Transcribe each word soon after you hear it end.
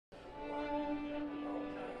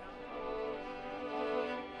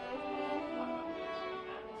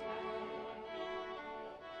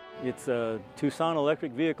It's a Tucson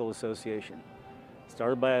Electric Vehicle Association.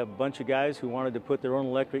 Started by a bunch of guys who wanted to put their own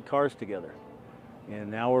electric cars together.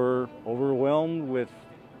 And now we're overwhelmed with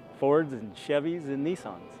Fords and Chevys and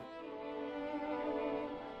Nissans.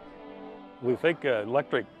 We think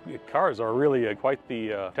electric cars are really quite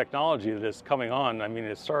the technology that is coming on. I mean,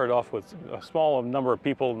 it started off with a small number of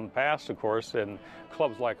people in the past, of course, and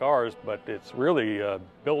clubs like ours, but it's really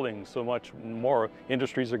building so much more.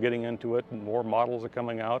 Industries are getting into it, and more models are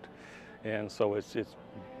coming out, and so it's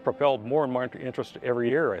propelled more and more interest every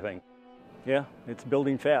year, I think. Yeah, it's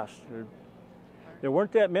building fast. There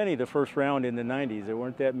weren't that many the first round in the 90s. There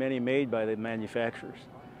weren't that many made by the manufacturers.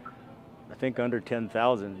 I think under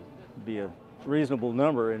 10,000 would be a reasonable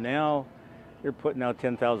number, and now you're putting out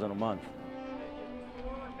 10,000 a month.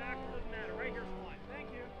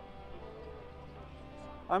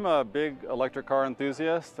 I'm a big electric car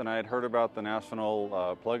enthusiast, and I had heard about the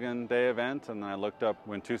National Plug-In Day event, and I looked up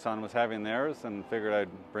when Tucson was having theirs and figured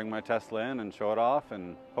I'd bring my Tesla in and show it off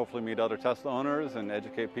and hopefully meet other Tesla owners and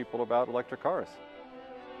educate people about electric cars.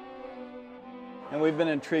 And we've been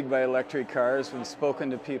intrigued by electric cars. We've spoken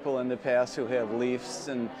to people in the past who have Leafs,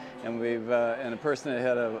 and a person that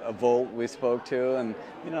had a Volt we spoke to, and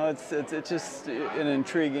you know, it's just an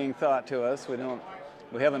intriguing thought to us.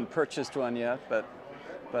 We haven't purchased one yet, but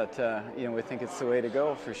you know, we think it's the way to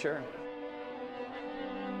go for sure.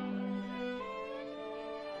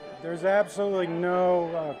 There's absolutely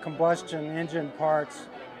no combustion engine parts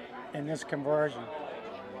in this conversion.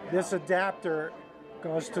 This adapter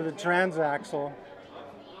goes to the transaxle,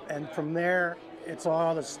 and from there it's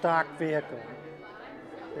all the stock vehicle,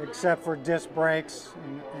 except for disc brakes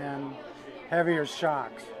and heavier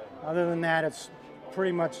shocks. Other than that, it's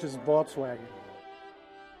pretty much just Volkswagen.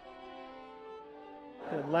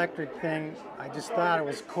 The electric thing, I just thought it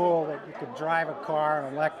was cool that you could drive a car on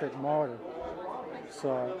an electric motor.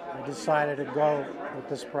 So I decided to go with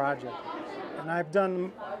this project. And I've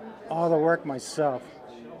done all the work myself,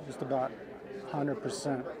 just about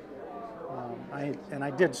 100%. And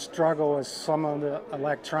I did struggle with some of the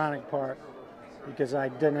electronic part because I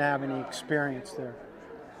didn't have any experience there.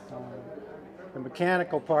 The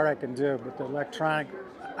mechanical part I can do, but the electronic,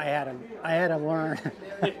 I had to learn.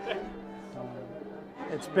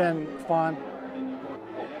 It's been fun.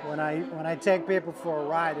 When I take people for a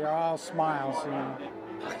ride, they're all smiles, you know.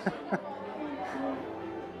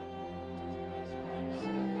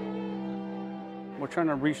 We're trying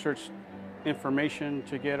to research information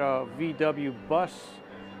to get a VW bus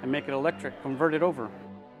and make it electric, convert it over.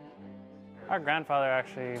 Our grandfather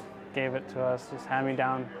actually gave it to us, just hand me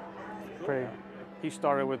down. He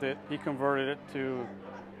started with it, he converted it to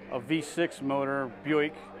a V6 motor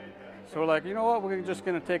Buick. So we're like, you know what, we're just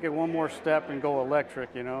going to take it one more step and go electric,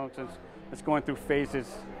 you know, since it's going through phases.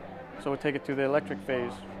 So we'll take it to the electric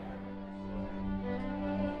phase.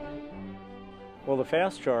 Well, the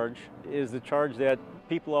fast charge is the charge that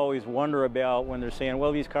people always wonder about when they're saying,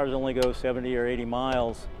 well, these cars only go 70 or 80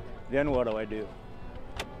 miles, then what do I do?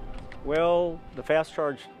 Well, the fast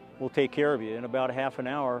charge will take care of you. In about a half an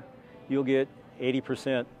hour, you'll get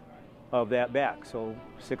 80% of that back, so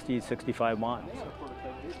 60, 65 miles.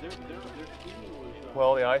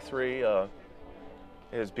 Well, the i3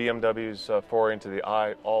 is BMW's foray into the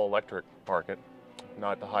all-electric market,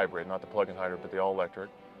 not the hybrid, not the plug-in hybrid, but the all-electric.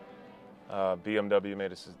 BMW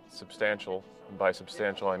made a substantial, and by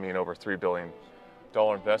substantial I mean over $3 billion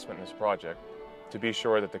investment in this project to be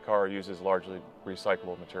sure that the car uses largely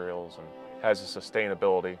recyclable materials and has a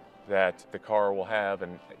sustainability that the car will have,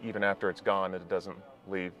 and even after it's gone, that it doesn't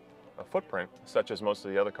leave a footprint, such as most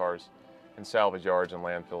of the other cars in salvage yards and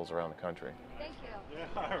landfills around the country. Thank you. Yeah,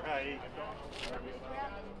 all right.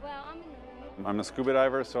 Well, I'm a scuba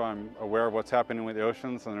diver, so I'm aware of what's happening with the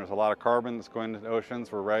oceans, and there's a lot of carbon that's going into the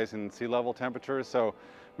oceans. We're rising sea level temperatures, so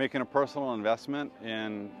making a personal investment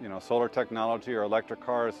in, you know, solar technology or electric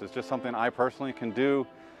cars is just something I personally can do,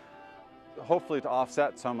 hopefully to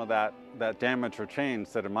offset some of that damage or change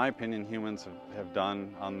that, in my opinion, humans have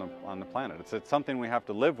done on the planet. It's something we have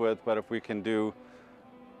to live with, but if we can do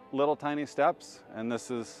little tiny steps, and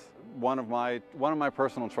this is one of my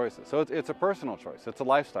personal choices. So it's a personal choice. It's a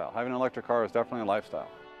lifestyle. Having an electric car is definitely a lifestyle.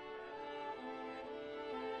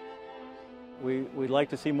 We'd like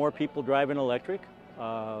to see more people driving electric.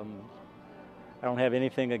 I don't have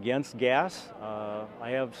anything against gas. I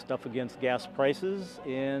have stuff against gas prices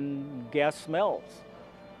and gas smells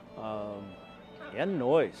and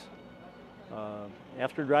noise.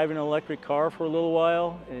 After driving an electric car for a little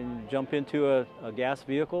while and jump into a gas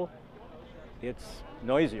vehicle, it's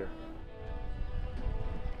noisier.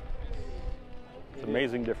 It's an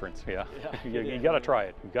amazing difference, yeah. You got to try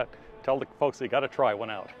it. tell the folks they got to try one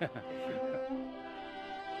out.